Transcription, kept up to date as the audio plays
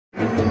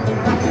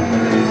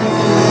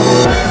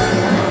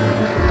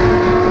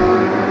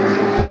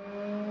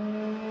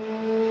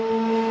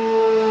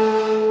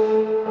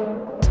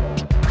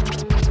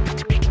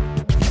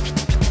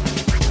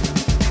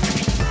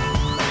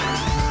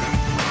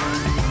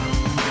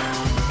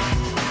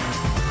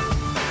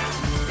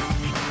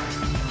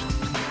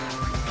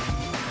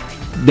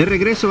De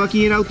regreso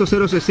aquí en Auto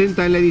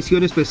 060 en la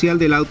edición especial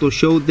del Auto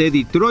Show de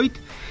Detroit.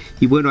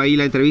 Y bueno, ahí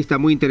la entrevista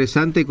muy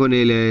interesante con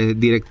el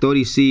director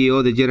y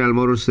CEO de General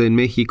Motors en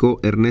México,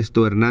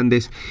 Ernesto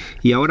Hernández.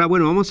 Y ahora,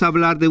 bueno, vamos a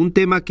hablar de un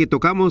tema que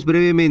tocamos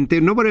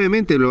brevemente, no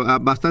brevemente,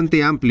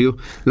 bastante amplio,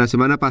 la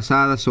semana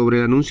pasada sobre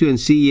el anuncio en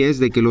CES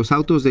de que los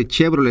autos de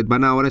Chevrolet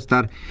van a ahora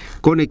estar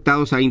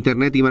conectados a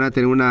Internet y van a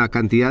tener una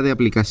cantidad de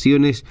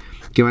aplicaciones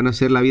que van a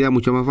hacer la vida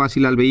mucho más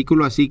fácil al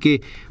vehículo. Así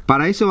que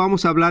para eso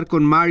vamos a hablar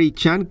con Mary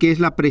Chan, que es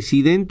la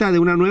presidenta de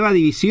una nueva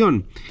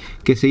división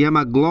que se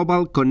llama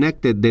Global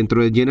Connected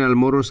dentro de General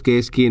Motors, que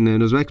es quien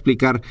nos va a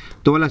explicar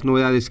todas las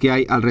novedades que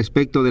hay al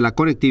respecto de la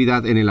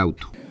conectividad en el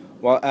auto.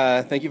 Well,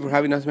 thank you for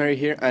having us, Mary,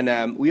 here.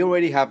 And we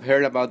already have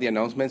heard about the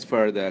announcements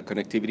for the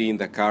connectivity in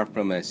the car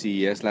from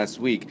CES last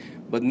week.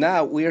 But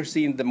now we are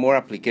seeing the more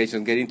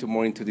applications, getting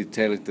into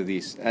detail into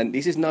this. And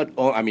this is not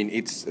all, I mean,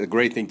 it's a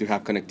great thing to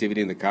have connectivity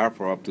in the car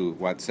for up to,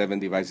 7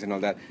 devices and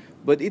all that.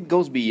 But it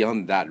goes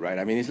beyond that, right?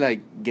 I mean, it's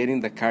like getting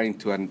the car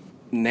into a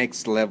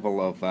next level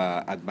of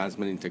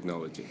advancement in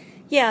technology.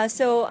 Yeah,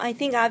 so I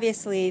think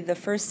obviously the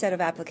first set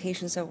of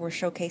applications that we're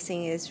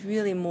showcasing is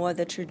really more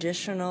the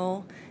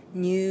traditional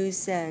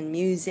news and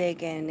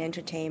music and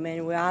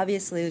entertainment. We're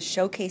obviously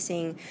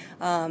showcasing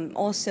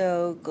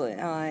also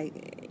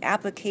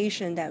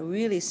application that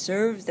really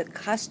serves the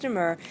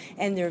customer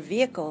and their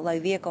vehicle,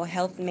 like vehicle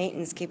health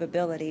maintenance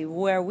capability,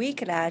 where we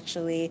could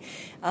actually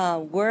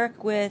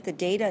work with the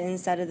data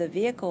inside of the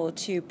vehicle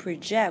to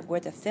project where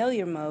the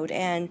failure mode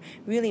and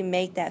really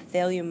make that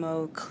failure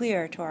mode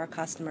clear to our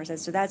customers. And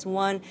so that's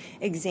one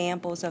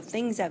examples of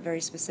things that are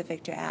very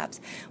specific to apps.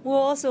 We're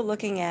also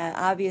looking at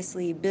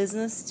obviously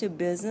business to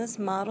business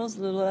models,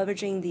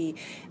 leveraging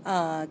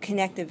the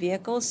connected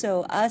vehicles.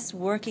 So us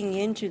working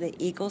into the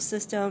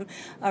ecosystem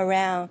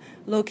around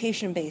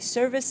location-based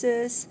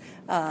services,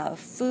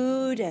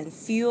 food and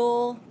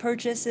fuel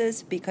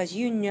purchases, because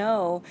you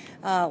know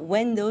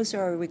when those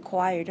are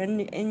required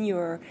in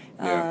your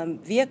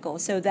vehicle.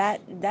 So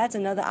that's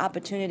another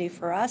opportunity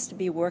for us to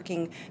be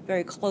working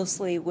very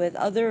closely with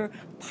other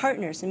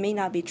partners. It may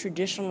not be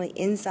traditionally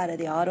inside of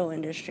the auto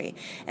industry.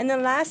 And the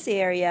last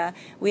area,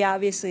 we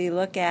obviously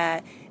look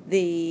at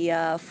the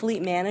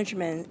fleet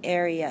management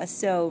area,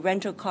 so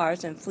rental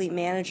cars and fleet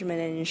management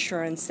and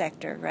insurance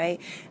sector, right?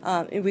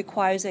 It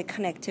requires a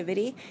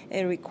connectivity.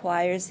 It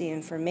requires the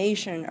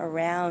information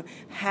around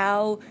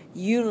how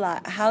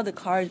the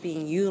car is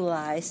being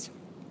utilized.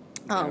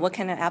 What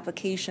kind of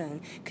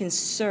application can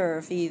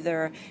serve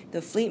either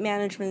the fleet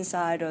management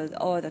side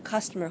or the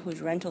customer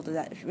who's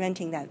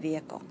renting that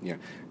vehicle? Yeah.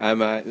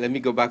 Let me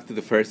go back to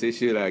the first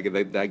issue, like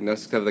the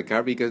diagnostics of the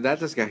car, because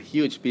that's like a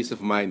huge peace of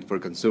mind for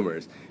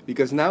consumers.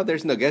 Because now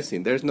there's no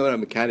guessing. There's not a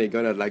mechanic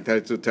gonna try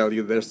to tell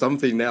you there's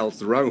something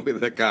else wrong with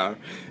the car.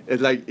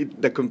 It's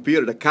like the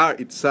computer, the car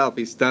itself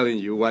is telling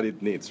you what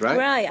it needs, right?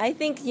 Right. I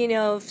think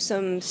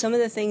some of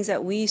the things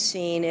that we've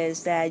seen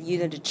is that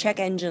the check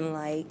engine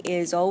light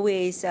is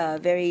always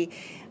very.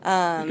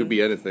 It could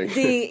be anything.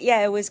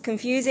 It was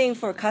confusing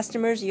for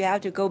customers. You have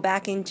to go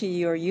back into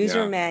your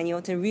user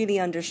manual to really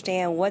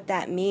understand what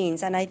that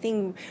means. And I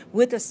think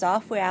with the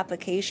software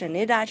application,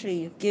 it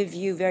actually gives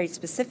you very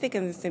specific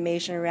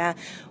information around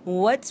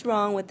what's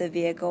wrong with the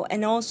vehicle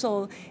and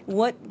also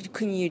what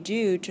can you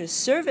do to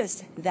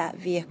service that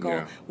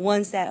vehicle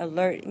once that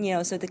alert,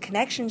 so the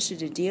connections to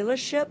the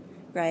dealership,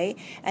 right?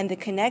 And the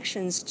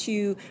connections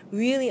to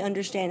really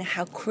understand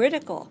how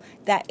critical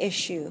that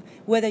issue,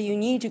 whether you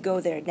need to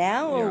go there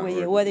now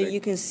or whether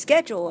you can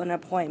schedule an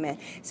appointment.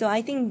 So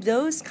I think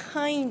those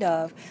kind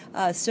of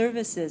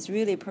services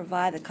really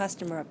provide the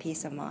customer a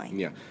peace of mind.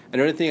 Yeah.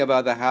 Another thing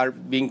about the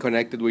heart being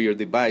connected with your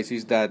device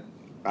is that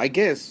I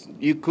guess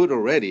you could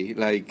already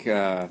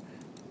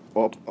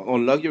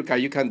unlock your car.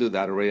 You can do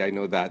that already, I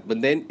know that.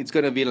 But then it's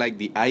going to be like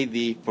the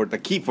ID for the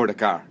key for the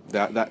car.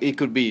 It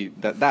could be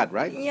that,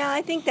 right? Yeah,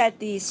 I think that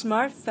the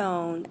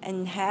smartphone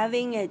and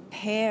having it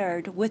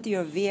paired with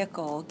your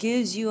vehicle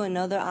gives you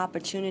another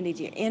opportunity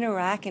to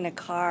interact in a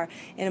car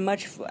in a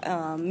much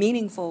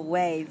meaningful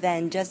way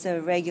than just a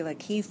regular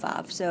key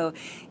fob. So,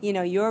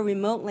 your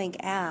remote link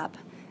app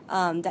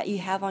that you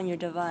have on your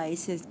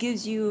device, it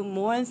gives you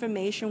more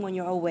information when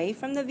you're away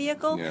from the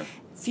vehicle.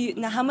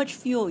 Now, how much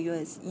fuel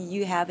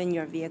you have in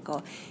your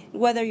vehicle,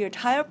 whether your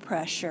tire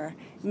pressure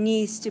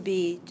needs to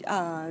be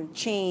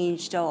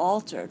changed or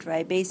altered,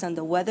 right, based on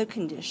the weather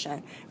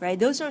condition, right?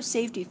 Those are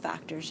safety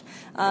factors.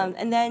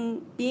 And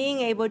then being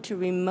able to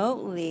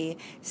remotely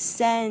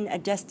send a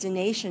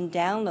destination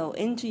download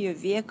into your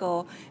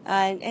vehicle,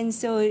 and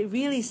so it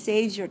really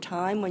saves your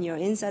time when you're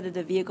inside of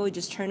the vehicle. You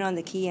just turn on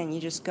the key and you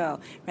just go,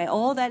 right?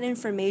 All that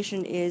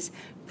information is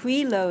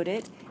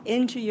preloaded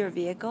into your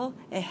vehicle.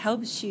 It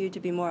helps you to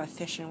be more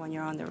efficient when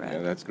you're on the road. Yeah,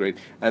 that's great.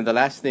 And the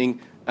last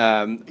thing,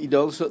 it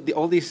also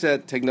all this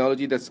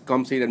technology that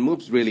comes in and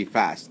moves really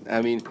fast.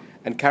 I mean,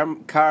 and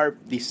car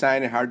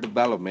design and hard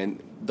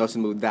development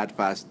doesn't move that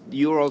fast.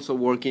 You're also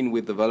working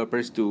with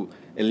developers to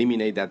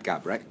eliminate that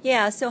gap, right?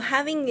 Yeah, so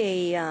having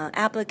a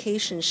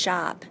application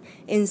shop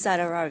inside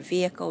of our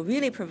vehicle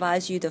really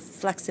provides you the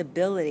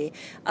flexibility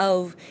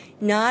of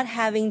not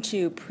having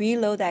to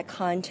preload that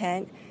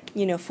content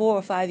 4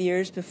 or 5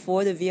 years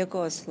before the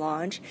vehicle is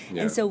launched.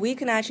 Yeah. And so we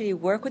can actually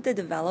work with the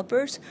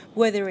developers,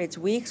 whether it's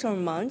weeks or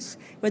months,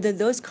 whether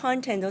those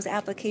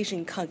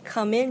applications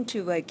come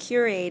into a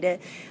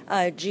curated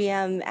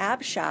GM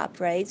app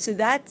shop, right? So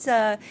that's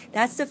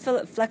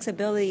the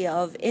flexibility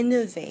of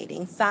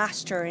innovating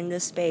faster in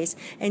this space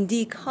and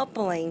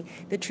decoupling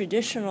the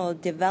traditional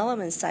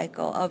development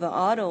cycle of an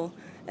auto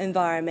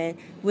environment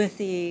with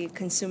the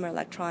consumer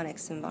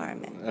electronics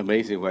environment.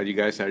 Amazing what you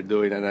guys are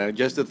doing. And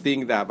just to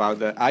think that about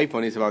the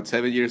iPhone is about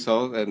 7 years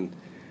old, and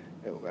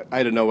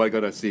I don't know what we're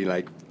going to see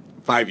like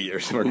 5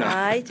 years from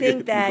now. I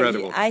think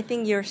Incredible. I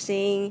think you're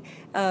seeing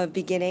a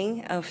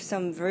beginning of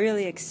some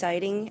really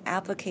exciting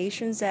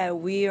applications that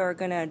we are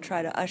going to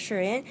try to usher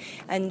in.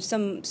 And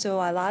so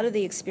a lot of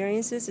the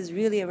experiences is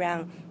really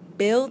around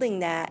building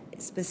that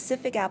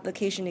specific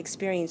application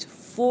experience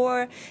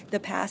for the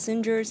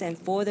passengers and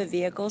for the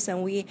vehicles,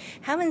 and we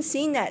haven't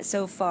seen that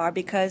so far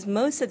because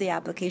most of the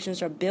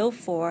applications are built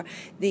for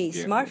the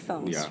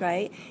smartphones,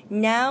 right?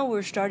 Now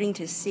we're starting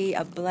to see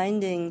a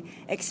blending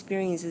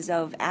experiences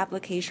of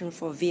application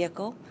for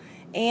vehicle,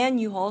 and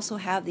you also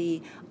have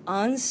the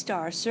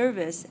OnStar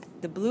service.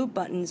 The blue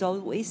button is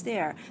always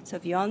there. So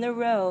if you're on the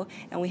road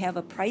and we have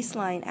a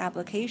Priceline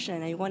application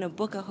and you want to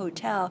book a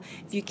hotel,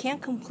 if you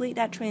can't complete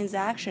that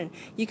transaction,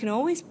 you can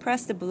always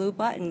press the blue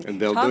button, and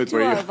they'll talk do it to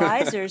for our you.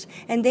 advisors,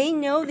 and they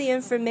know the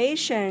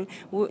information,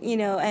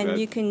 and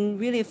you can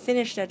really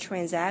finish that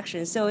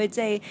transaction. So it's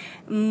a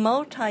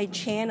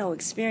multi-channel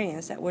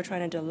experience that we're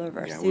trying to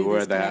deliver. Yeah, we were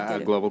at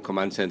the Global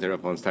Command Center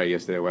of OnStar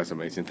yesterday. It was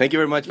amazing. Thank you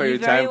very much for your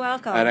time. You're very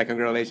welcome. And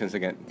congratulations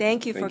again.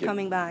 Thank you for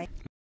coming by.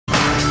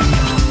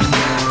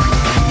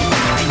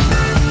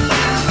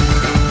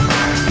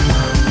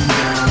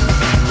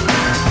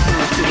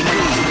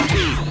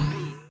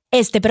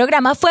 Este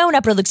programa fue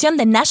una producción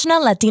de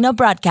National Latino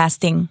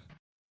Broadcasting.